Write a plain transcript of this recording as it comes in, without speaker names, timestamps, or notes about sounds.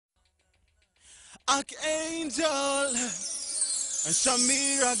Archangel and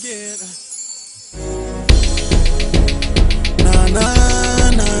Shamir again. Na na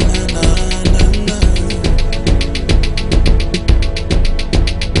na na na na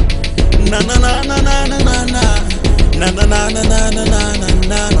na na na na na na na na na na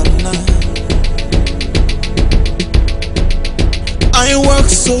na na na na. I work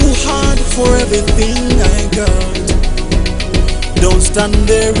so hard for everything I got. Don't stand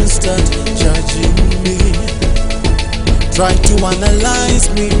there and start judging me. Try to analyze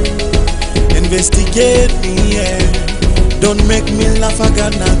me, investigate me, yeah. Don't make me laugh, I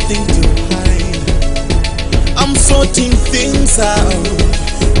got nothing to hide. I'm sorting things out,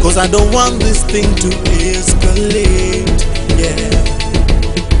 cause I don't want this thing to escalate, yeah.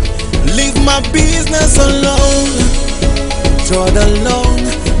 Leave my business alone, trod along,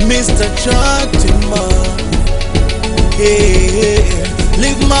 Mr. Chatty man. Yeah,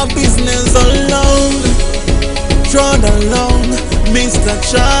 leave my business alone, trod along, Mr.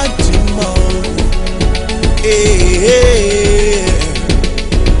 Chatty man. Yeah,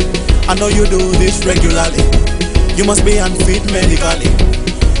 I know you do this regularly. You must be unfit medically.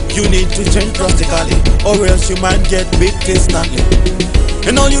 You need to change drastically, or else you might get bit instantly.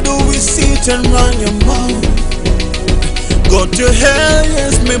 And all you do is sit and run your mouth. Go to hell,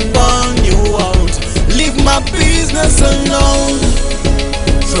 yes, me burn you out. Leave my business alone,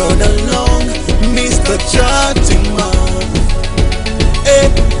 trod along, Mr. Chatty man. Hey,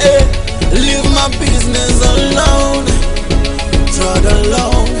 hey, leave my business alone, trod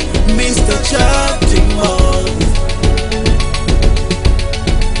along, Mr. Chatty man.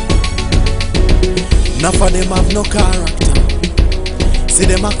 Now for them have no character, see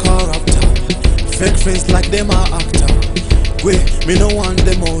them a corrupter. Fake friends like them a actor. Wait, me no want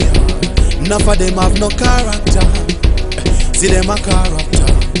them all, yeah. Enough of them have no character. See them a character.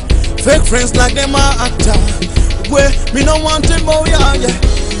 Fake friends like them a actor. Wait, me no want them all, yeah,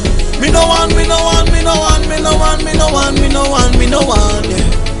 yeah. Me no want, me no want, me no want, me no want, me no want, me no want, me no want,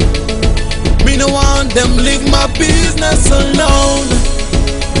 yeah. Me no want them, leave my business alone.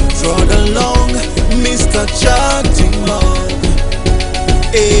 Trod along, Mr. Chatty man.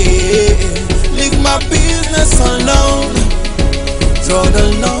 Hey, leave my business alone. Trod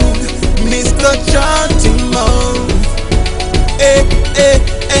along, Mr. Chatty man. Hey, hey,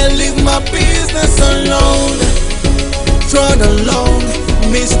 hey, leave my business alone. Trod along,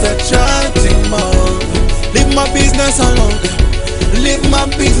 Mr. Chatty man. Leave my business alone. Leave my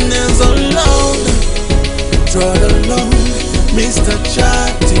business alone. Trod along, Mr.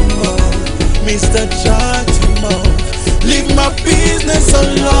 Chatty man. Mr. Chatty man. Leave my business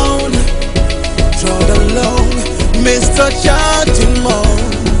alone. Trod along, Mr. Chatty.